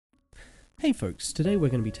Hey folks, today we're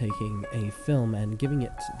going to be taking a film and giving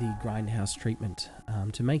it the Grindhouse treatment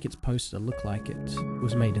to make its poster look like it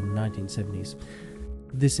was made in the 1970s.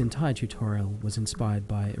 This entire tutorial was inspired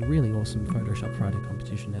by a really awesome Photoshop Friday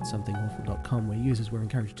competition at somethingawful.com where users were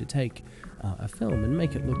encouraged to take a film and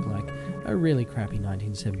make it look like a really crappy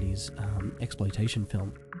 1970s exploitation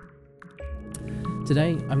film.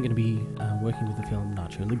 Today I'm going to be working with the film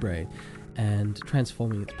Nacho Libre and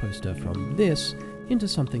transforming its poster from this into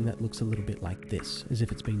something that looks a little bit like this, as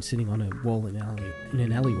if it's been sitting on a wall in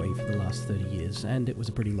an alleyway for the last 30 years, and it was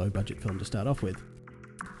a pretty low-budget film to start off with.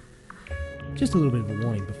 Just a little bit of a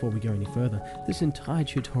warning before we go any further, this entire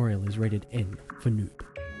tutorial is rated N for noob,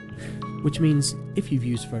 which means if you've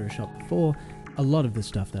used Photoshop before, a lot of the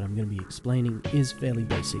stuff that I'm going to be explaining is fairly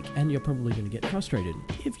basic, and you're probably going to get frustrated.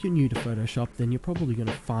 If you're new to Photoshop, then you're probably going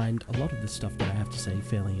to find a lot of the stuff that I have to say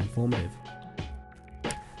fairly informative.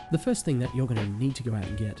 The first thing that you're going to need to go out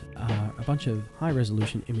and get are a bunch of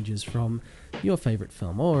high-resolution images from your favourite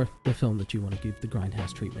film, or the film that you want to give the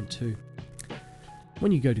Grindhouse treatment to.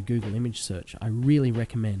 When you go to Google image search, I really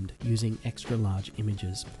recommend using extra large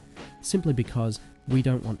images, simply because we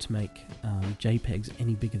don't want to make JPEGs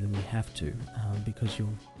any bigger than we have to, because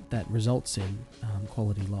that results in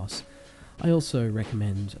quality loss. I also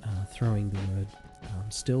recommend throwing the word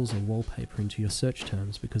stills or wallpaper into your search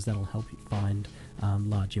terms, because that'll help you find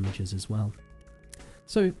large images as well.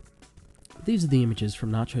 So these are the images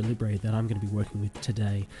from Nacho Libre that I'm going to be working with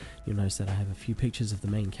today. You'll notice that I have a few pictures of the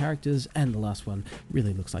main characters, and the last one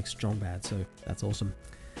really looks like Strong Bad, so that's awesome.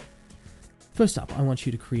 First up, I want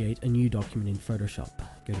you to create a new document in Photoshop.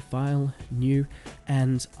 Go to File, New,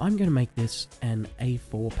 and I'm going to make this an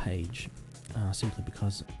A4 page, simply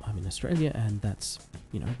because I'm in Australia and that's,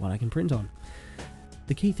 what I can print on.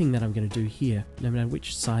 The key thing that I'm going to do here, no matter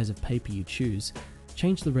which size of paper you choose,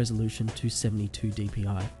 change the resolution to 72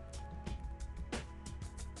 dpi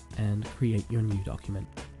and create your new document.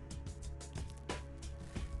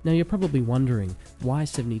 Now you're probably wondering, why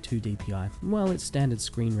 72 dpi? Well, it's standard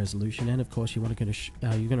screen resolution, and of course you're going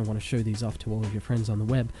to want to show these off to all of your friends on the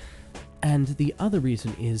web. And the other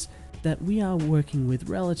reason is that we are working with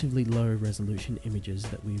relatively low resolution images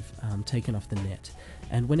that we've taken off the net,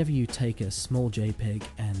 and whenever you take a small JPEG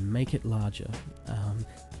and make it larger,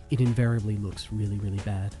 it invariably looks really, really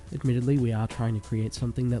bad. Admittedly, we are trying to create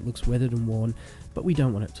something that looks weathered and worn, but we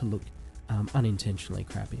don't want it to look unintentionally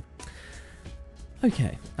crappy.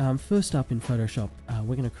 Okay, first up in Photoshop,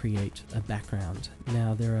 we're going to create a background.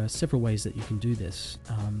 Now there are several ways that you can do this.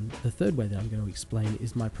 The third way that I'm going to explain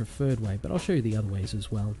is my preferred way, but I'll show you the other ways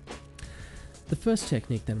as well. The first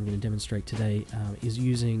technique that I'm going to demonstrate today is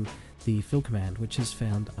using the fill command, which is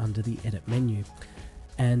found under the edit menu.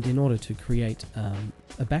 And in order to create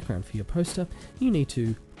a background for your poster, you need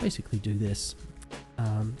to basically do this.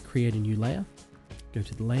 Create a new layer, go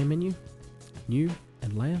to the layer menu, new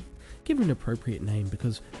and layer. Give it an appropriate name,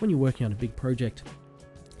 because when you're working on a big project,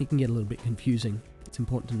 it can get a little bit confusing. It's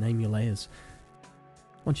important to name your layers.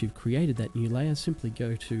 Once you've created that new layer, simply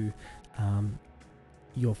go to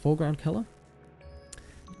your foreground color.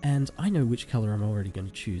 And I know which color I'm already going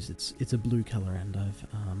to choose. It's a blue color, and I've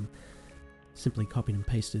simply copied and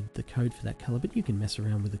pasted the code for that color, but you can mess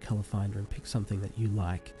around with the color finder and pick something that you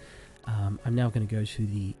like. I'm now going to go to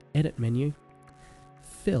the edit menu,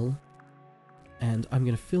 fill, and I'm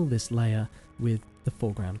going to fill this layer with the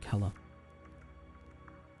foreground color.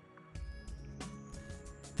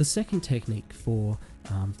 The second technique for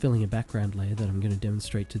filling a background layer that I'm going to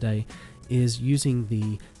demonstrate today is using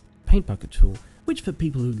the paint bucket tool, which for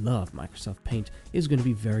people who love Microsoft Paint is going to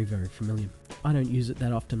be very, very familiar. I don't use it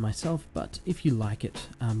that often myself, but if you like it,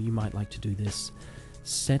 you might like to do this.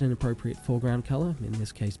 Set an appropriate foreground color, in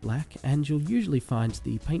this case black, and you'll usually find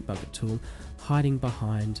the paint bucket tool hiding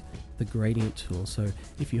behind the gradient tool. So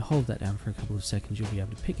if you hold that down for a couple of seconds, you'll be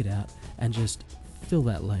able to pick it out and just fill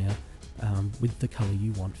that layer with the color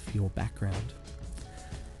you want for your background.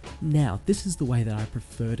 Now, this is the way that I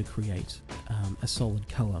prefer to create a solid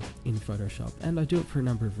color in Photoshop, and I do it for a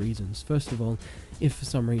number of reasons. First of all, if for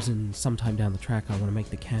some reason sometime down the track I want to make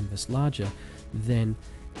the canvas larger, then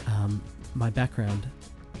my background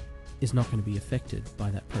is not going to be affected by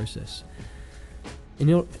that process.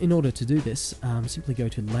 In order to do this, simply go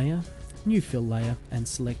to Layer, New Fill Layer, and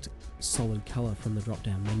select Solid Color from the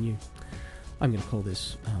drop-down menu. I'm going to call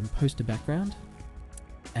this Poster Background,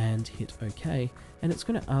 and hit OK, and it's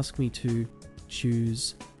going to ask me to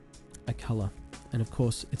choose a color. And of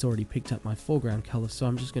course, it's already picked up my foreground color, so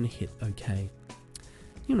I'm just going to hit OK.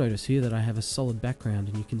 You'll notice here that I have a solid background,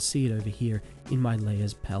 and you can see it over here in my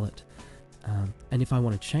Layers palette. And if I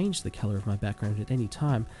want to change the color of my background at any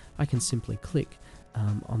time, I can simply click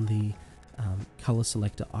on the color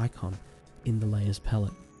selector icon in the Layers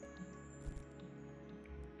palette.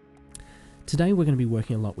 Today we're going to be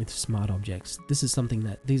working a lot with smart objects. These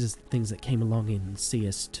are things that came along in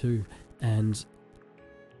CS2, and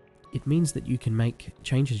it means that you can make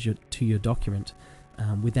changes to your document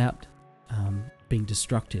without being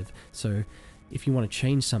destructive. So if you want to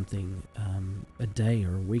change something a day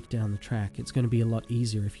or a week down the track, it's going to be a lot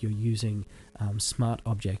easier if you're using smart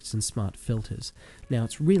objects and smart filters. Now,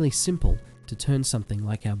 it's really simple to turn something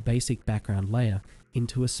like our basic background layer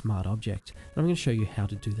into a smart object. And I'm going to show you how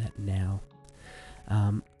to do that now.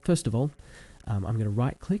 First of all, I'm going to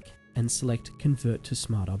right click and select Convert to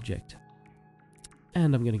Smart Object.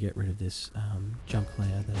 And I'm going to get rid of this junk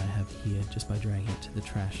layer that I have here just by dragging it to the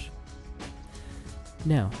trash.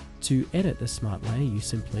 Now, to edit a smart layer, you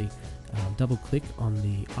simply double click on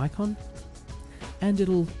the icon, and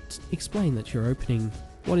it'll explain that you're opening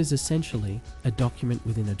what is essentially a document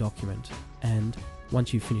within a document. And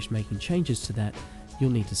once you've finished making changes to that,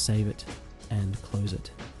 you'll need to save it and close it.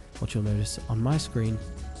 What you'll notice on my screen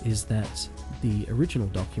is that the original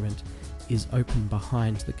document is open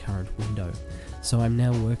behind the current window. So I'm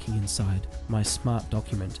now working inside my smart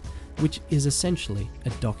document, which is essentially a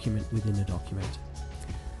document within a document.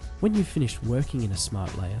 When you've finished working in a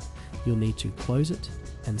smart layer, you'll need to close it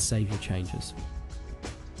and save your changes.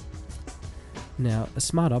 Now, a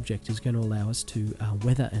smart object is going to allow us to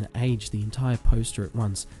weather and age the entire poster at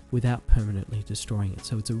once without permanently destroying it.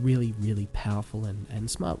 So it's a really, really powerful and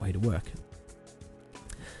smart way to work.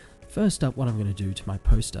 First up, what I'm going to do to my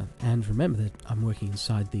poster, and remember that I'm working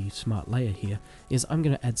inside the smart layer here, is I'm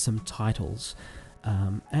going to add some titles.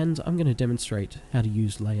 And I'm going to demonstrate how to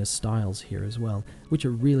use layer styles here as well, which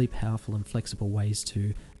are really powerful and flexible ways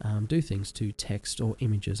to do things to text or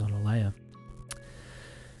images on a layer.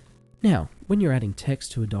 Now, when you're adding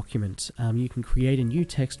text to a document, you can create a new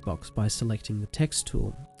text box by selecting the text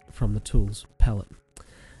tool from the Tools palette.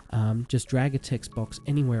 Just drag a text box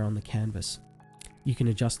anywhere on the canvas. You can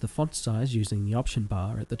adjust the font size using the option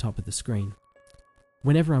bar at the top of the screen.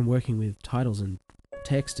 Whenever I'm working with titles and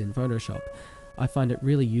text in Photoshop, I find it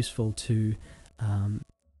really useful to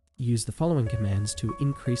use the following commands to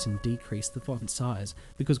increase and decrease the font size,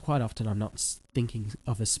 because quite often I'm not thinking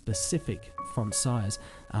of a specific font size.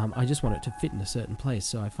 I just want it to fit in a certain place,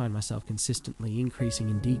 so I find myself consistently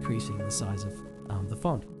increasing and decreasing the size of the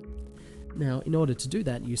font. Now, in order to do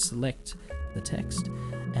that, you select the text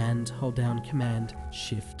and hold down Command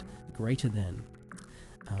Shift greater than.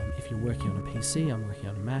 If you're working on a PC, I'm working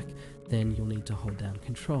on a Mac, then you'll need to hold down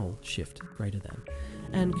Control Shift greater than.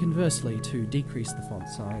 And conversely, to decrease the font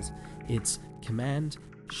size, it's Command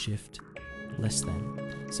Shift less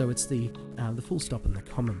than. So it's the full stop and the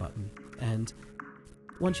comma button. And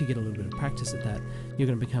once you get a little bit of practice at that, you're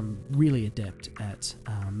going to become really adept at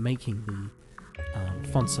making the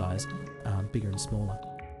font size bigger and smaller.